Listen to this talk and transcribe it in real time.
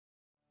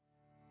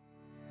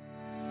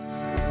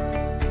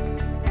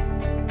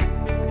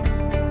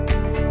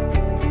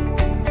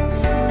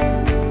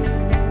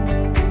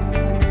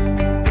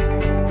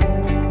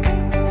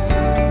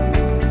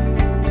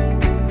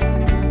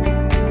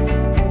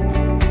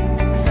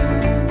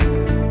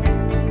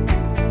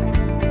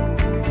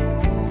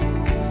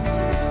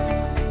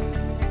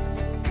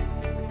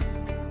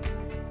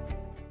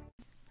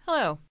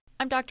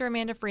Dr.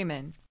 Amanda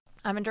Freeman.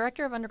 I'm a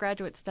Director of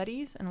Undergraduate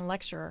Studies and a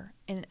lecturer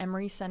in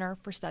Emory Center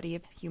for Study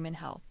of Human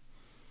Health.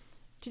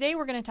 Today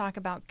we're going to talk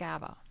about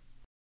GABA.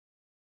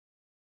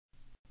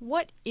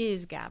 What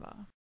is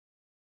GABA?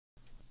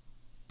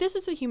 This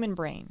is a human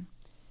brain.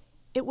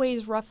 It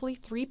weighs roughly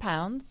 3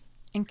 pounds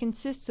and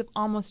consists of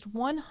almost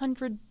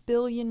 100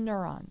 billion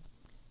neurons.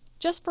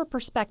 Just for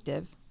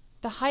perspective,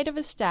 the height of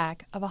a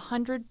stack of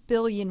 100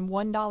 billion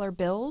 $1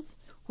 bills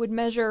would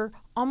measure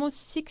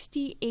almost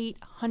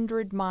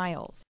 6,800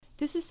 miles.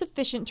 This is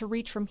sufficient to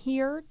reach from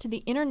here to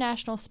the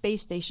International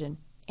Space Station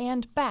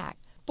and back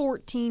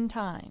 14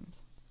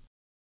 times.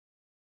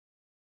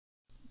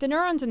 The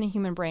neurons in the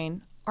human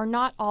brain are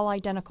not all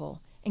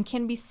identical and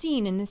can be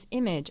seen in this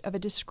image of a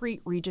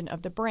discrete region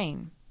of the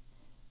brain.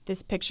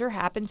 This picture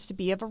happens to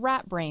be of a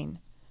rat brain,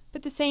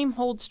 but the same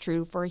holds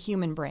true for a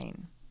human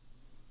brain.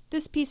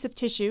 This piece of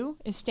tissue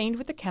is stained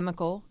with a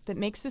chemical that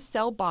makes the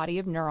cell body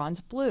of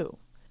neurons blue.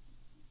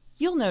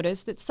 You'll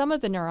notice that some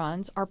of the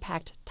neurons are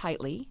packed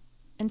tightly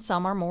and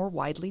some are more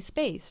widely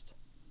spaced.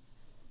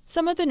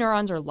 Some of the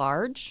neurons are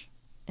large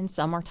and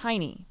some are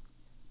tiny.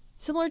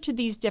 Similar to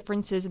these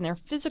differences in their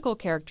physical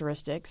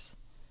characteristics,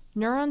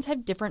 neurons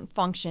have different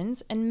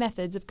functions and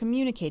methods of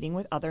communicating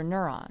with other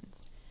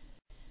neurons.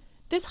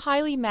 This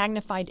highly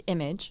magnified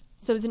image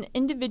shows an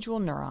individual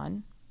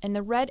neuron, and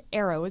the red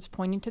arrow is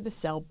pointing to the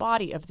cell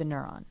body of the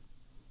neuron.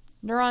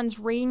 Neurons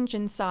range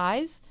in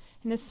size,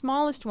 and the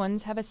smallest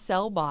ones have a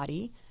cell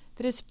body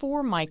that is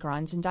 4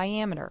 microns in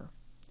diameter.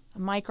 A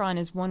micron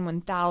is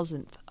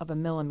 1/1000th of a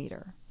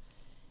millimeter.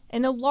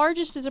 And the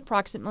largest is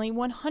approximately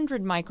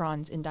 100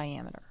 microns in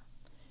diameter.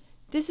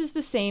 This is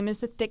the same as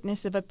the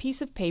thickness of a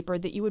piece of paper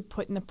that you would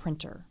put in the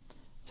printer.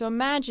 So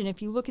imagine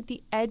if you look at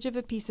the edge of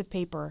a piece of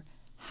paper,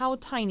 how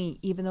tiny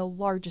even the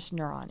largest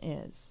neuron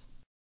is.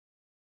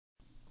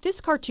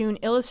 This cartoon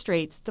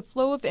illustrates the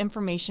flow of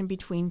information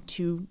between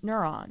 2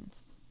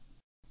 neurons.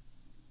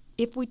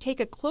 If we take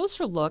a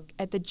closer look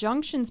at the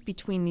junctions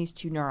between these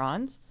 2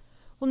 neurons,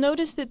 we'll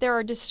notice that there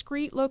are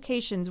discrete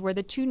locations where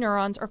the 2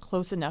 neurons are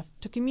close enough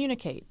to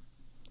communicate.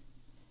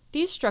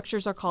 These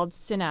structures are called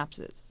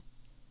synapses.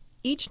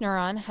 Each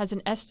neuron has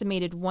an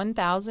estimated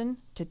 1,000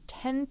 to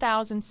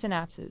 10,000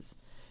 synapses,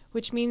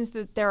 which means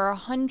that there are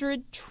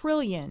 100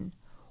 trillion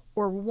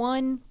or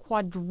 1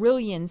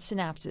 quadrillion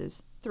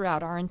synapses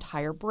throughout our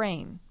entire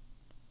brain.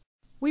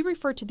 We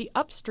refer to the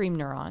upstream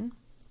neuron,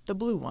 the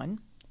blue one,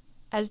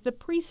 as the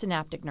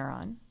presynaptic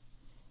neuron,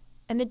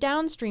 and the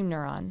downstream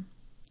neuron,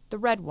 the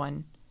red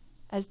one,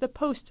 as the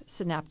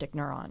postsynaptic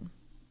neuron.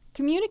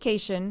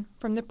 Communication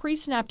from the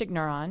presynaptic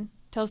neuron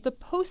tells the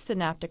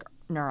postsynaptic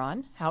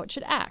neuron how it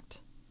should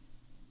act.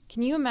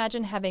 Can you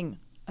imagine having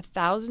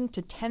 1,000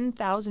 to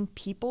 10,000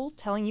 people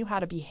telling you how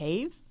to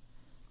behave?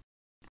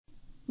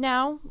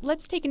 Now,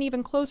 let's take an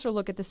even closer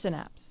look at the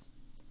synapse.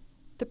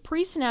 The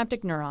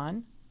presynaptic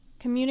neuron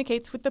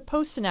communicates with the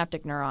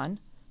postsynaptic neuron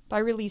by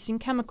releasing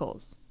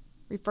chemicals,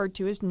 referred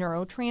to as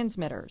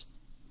neurotransmitters,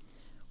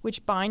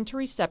 which bind to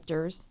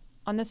receptors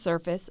on the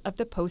surface of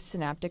the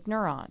postsynaptic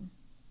neuron.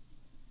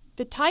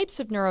 The types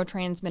of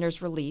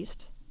neurotransmitters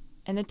released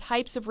and the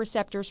types of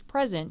receptors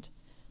present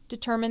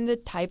determine the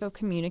type of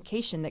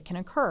communication that can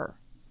occur.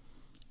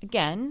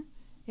 Again,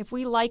 if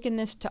we liken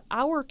this to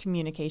our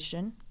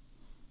communication,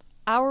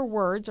 our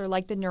words are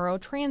like the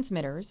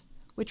neurotransmitters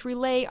which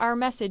relay our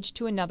message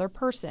to another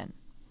person.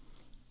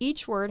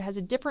 Each word has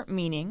a different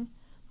meaning,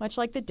 much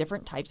like the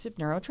different types of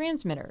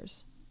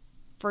neurotransmitters.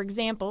 For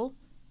example,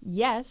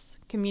 yes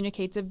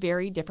communicates a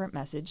very different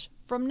message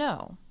from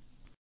no.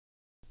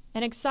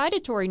 An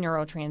excitatory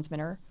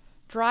neurotransmitter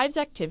drives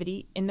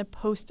activity in the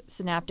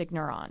postsynaptic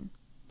neuron.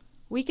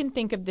 We can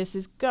think of this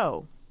as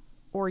go,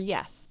 or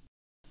yes.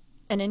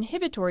 An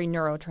inhibitory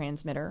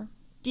neurotransmitter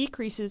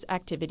decreases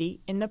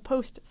activity in the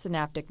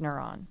postsynaptic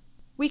neuron.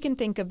 We can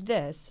think of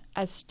this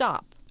as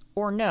stop,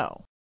 or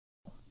no.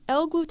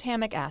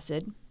 L-glutamic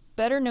acid,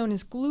 better known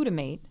as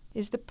glutamate,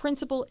 is the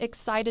principal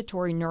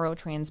excitatory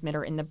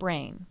neurotransmitter in the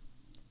brain.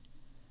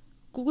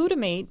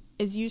 Glutamate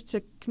is used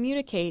to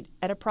communicate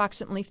at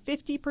approximately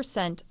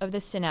 50% of the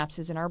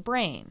synapses in our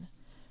brain.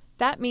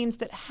 That means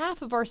that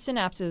half of our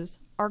synapses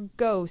are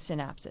go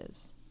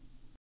synapses.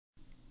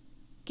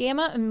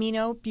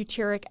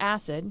 Gamma-aminobutyric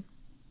acid,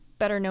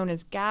 better known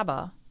as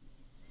GABA,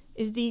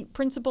 is the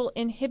principal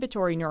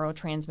inhibitory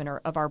neurotransmitter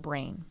of our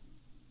brain.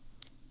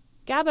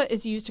 GABA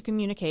is used to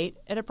communicate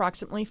at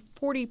approximately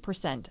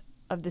 40%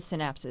 of the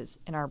synapses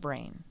in our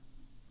brain.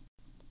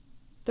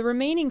 The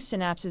remaining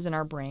synapses in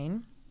our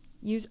brain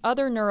use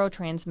other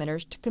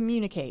neurotransmitters to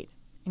communicate,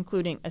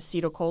 including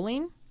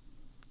acetylcholine,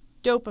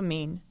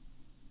 dopamine,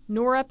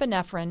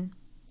 norepinephrine,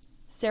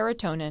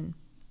 serotonin,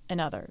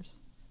 and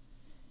others.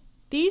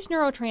 These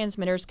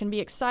neurotransmitters can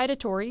be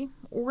excitatory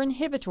or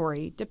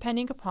inhibitory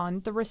depending upon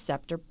the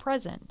receptor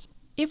present.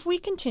 If we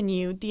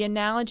continue the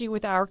analogy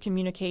with our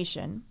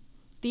communication,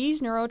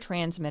 these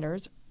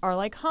neurotransmitters are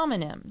like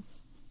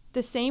homonyms.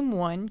 The same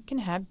one can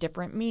have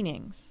different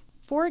meanings.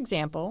 For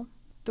example,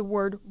 the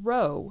word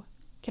row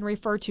can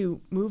refer to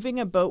moving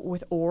a boat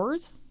with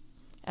oars,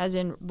 as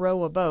in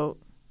row a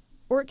boat,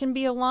 Or it can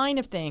be a line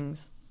of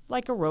things,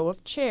 like a row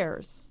of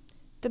chairs.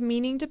 The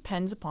meaning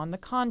depends upon the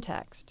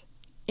context.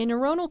 In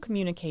neuronal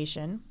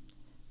communication,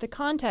 the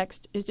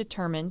context is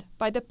determined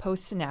by the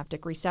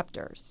postsynaptic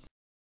receptors.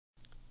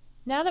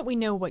 Now that we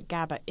know what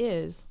GABA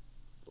is,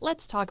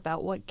 let's talk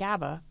about what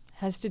GABA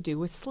has to do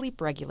with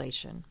sleep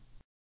regulation.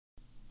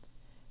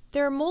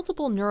 There are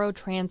multiple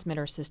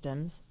neurotransmitter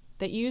systems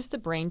that use the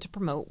brain to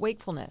promote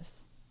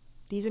wakefulness.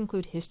 These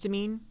include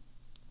histamine,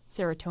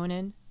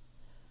 serotonin,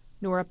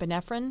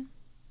 norepinephrine,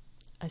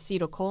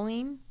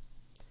 acetylcholine,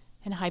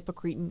 and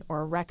hypocretin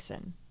or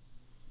orexin.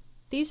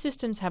 These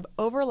systems have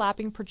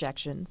overlapping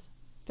projections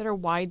that are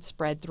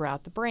widespread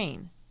throughout the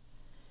brain.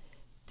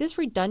 This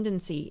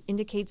redundancy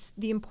indicates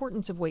the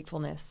importance of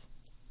wakefulness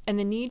and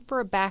the need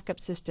for a backup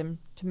system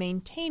to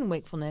maintain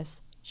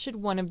wakefulness should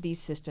one of these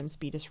systems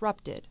be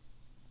disrupted.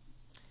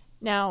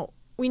 Now,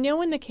 we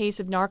know in the case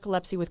of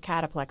narcolepsy with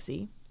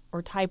cataplexy,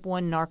 or type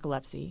 1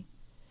 narcolepsy,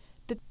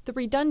 that the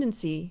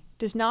redundancy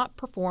does not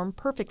perform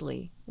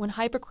perfectly when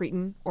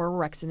hypocretin or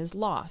orexin is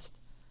lost.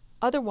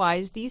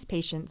 Otherwise, these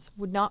patients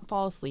would not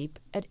fall asleep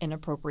at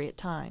inappropriate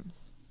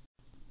times.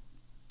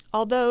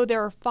 Although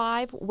there are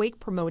 5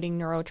 wake-promoting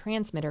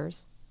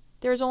neurotransmitters,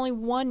 there is only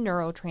one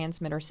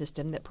neurotransmitter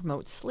system that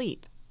promotes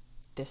sleep.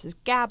 This is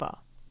GABA.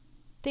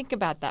 Think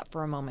about that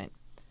for a moment.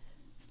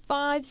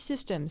 5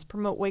 systems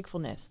promote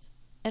wakefulness,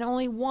 and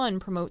only one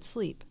promotes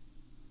sleep.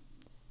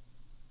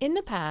 In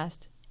the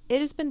past, it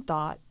has been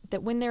thought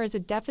that when there is a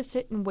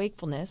deficit in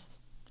wakefulness,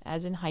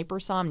 as in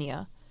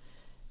hypersomnia,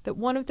 that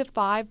one of the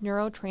 5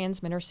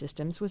 neurotransmitter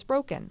systems was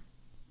broken.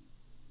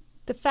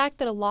 The fact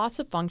that a loss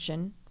of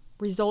function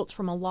results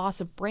from a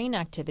loss of brain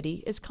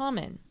activity is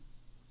common.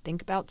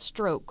 Think about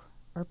stroke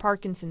or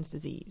Parkinson's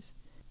disease.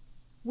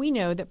 We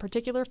know that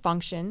particular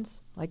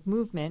functions, like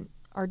movement,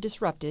 are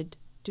disrupted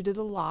due to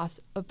the loss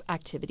of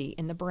activity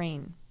in the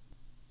brain.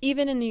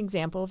 Even in the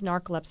example of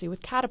narcolepsy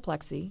with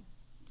cataplexy,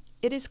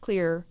 it is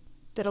clear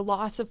that a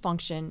loss of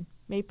function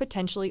may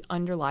potentially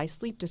underlie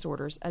sleep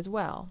disorders as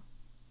well.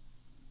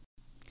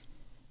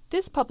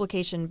 This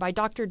publication by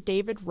Dr.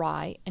 David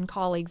Rye and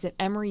colleagues at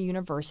Emory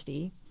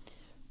University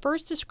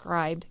first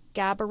described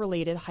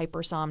GABA-related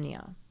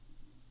hypersomnia.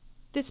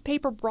 This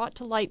paper brought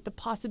to light the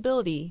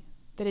possibility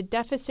that a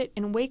deficit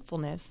in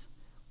wakefulness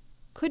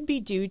could be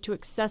due to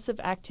excessive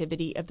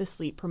activity of the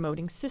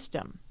sleep-promoting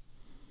system.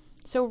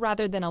 So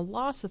rather than a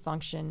loss of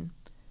function,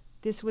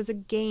 this was a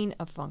gain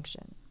of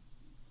function.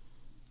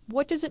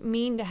 What does it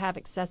mean to have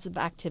excessive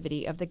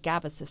activity of the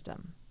GABA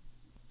system?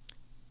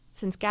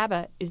 Since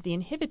GABA is the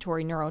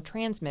inhibitory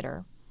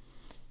neurotransmitter,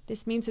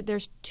 this means that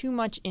there's too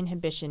much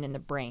inhibition in the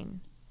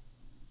brain,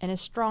 and a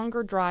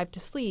stronger drive to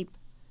sleep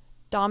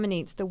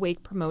dominates the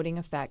wake-promoting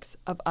effects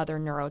of other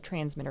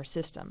neurotransmitter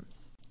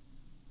systems.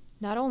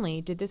 Not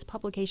only did this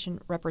publication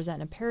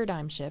represent a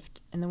paradigm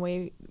shift in the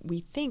way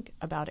we think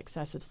about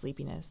excessive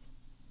sleepiness,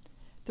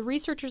 the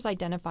researchers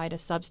identified a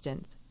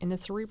substance in the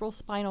cerebral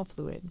spinal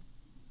fluid,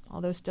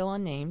 although still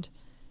unnamed,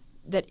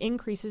 that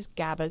increases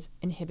GABA's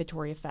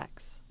inhibitory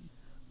effects.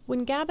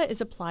 When GABA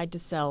is applied to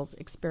cells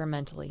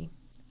experimentally,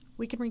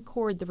 we can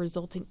record the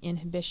resulting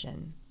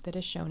inhibition that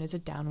is shown as a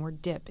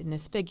downward dip in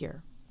this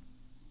figure.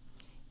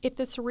 If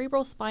the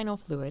cerebral spinal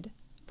fluid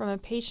from a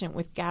patient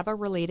with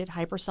GABA-related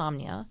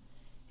hypersomnia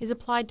is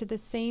applied to the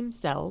same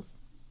cells,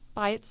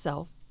 by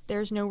itself, there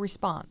is no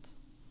response.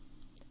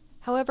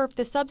 However, if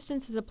the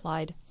substance is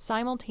applied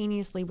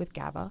simultaneously with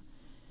GABA,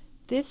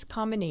 this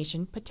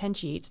combination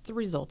potentiates the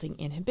resulting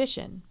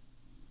inhibition.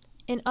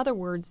 In other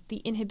words, the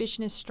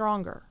inhibition is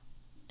stronger.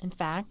 In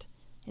fact,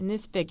 in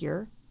this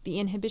figure, the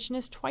inhibition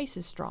is twice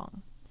as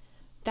strong.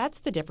 That's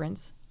the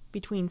difference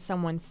between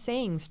someone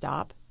saying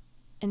stop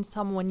and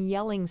someone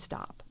yelling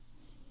stop.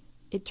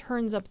 It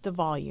turns up the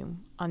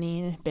volume on the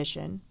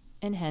inhibition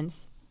and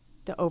hence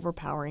the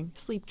overpowering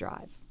sleep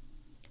drive.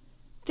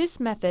 This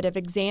method of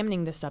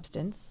examining the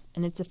substance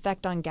and its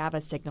effect on GABA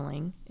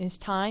signaling is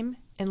time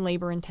and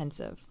labor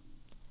intensive.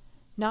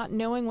 Not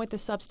knowing what the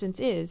substance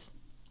is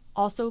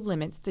also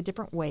limits the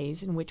different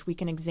ways in which we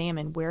can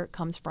examine where it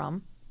comes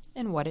from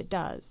and what it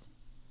does.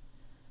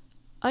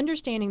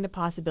 Understanding the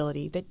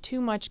possibility that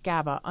too much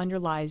GABA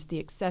underlies the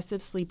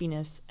excessive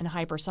sleepiness and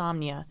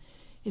hypersomnia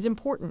is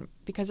important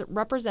because it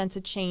represents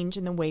a change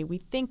in the way we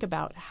think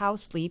about how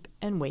sleep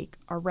and wake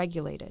are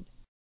regulated.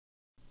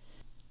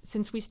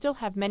 Since we still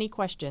have many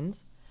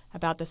questions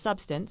about the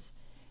substance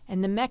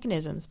and the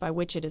mechanisms by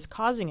which it is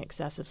causing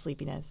excessive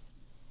sleepiness,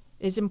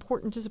 it is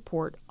important to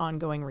support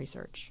ongoing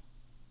research.